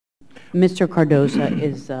Mr. Cardoza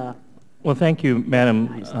is... well, thank you,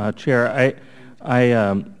 Madam Chair.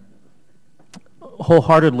 I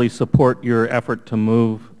wholeheartedly support your effort to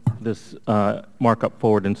move this markup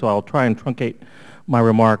forward, and so I'll try and truncate my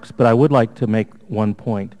remarks, but I would like to make one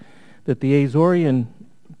point, that the Azorean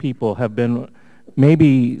people have been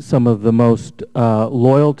maybe some of the most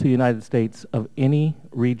loyal to the United States of any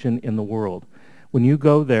region in the world. When you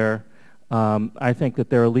go there, I think that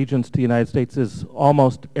their allegiance to the United States is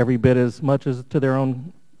almost every bit as much as to their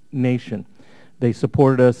own nation. They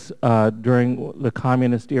supported us during the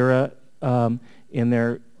communist era in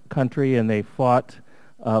their country, and they fought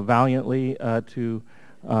valiantly to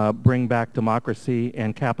bring back democracy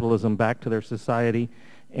and capitalism back to their society.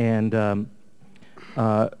 And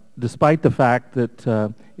despite the fact that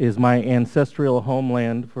it is my ancestral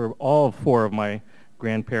homeland for all four of my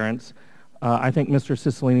grandparents, I think Mr.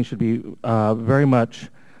 Cicilline should be very much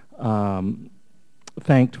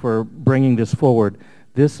thanked for bringing this forward.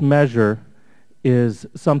 This measure is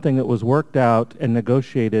something that was worked out and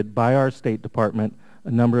negotiated by our State Department a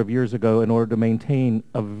number of years ago in order to maintain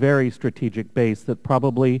a very strategic base that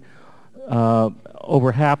probably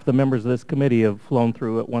over half the members of this committee have flown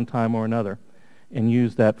through at one time or another and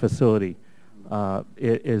used that facility.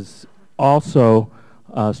 It is also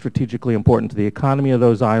strategically important to the economy of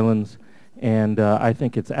those islands, and I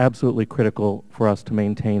think it's absolutely critical for us to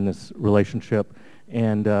maintain this relationship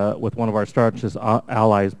and with one of our staunchest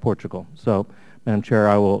allies, Portugal. So, Madam Chair,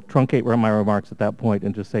 I will truncate my remarks at that point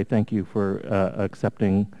and just say thank you for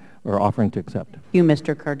accepting or offering to accept. Thank you,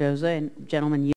 Mr. Cardoza. And gentlemen,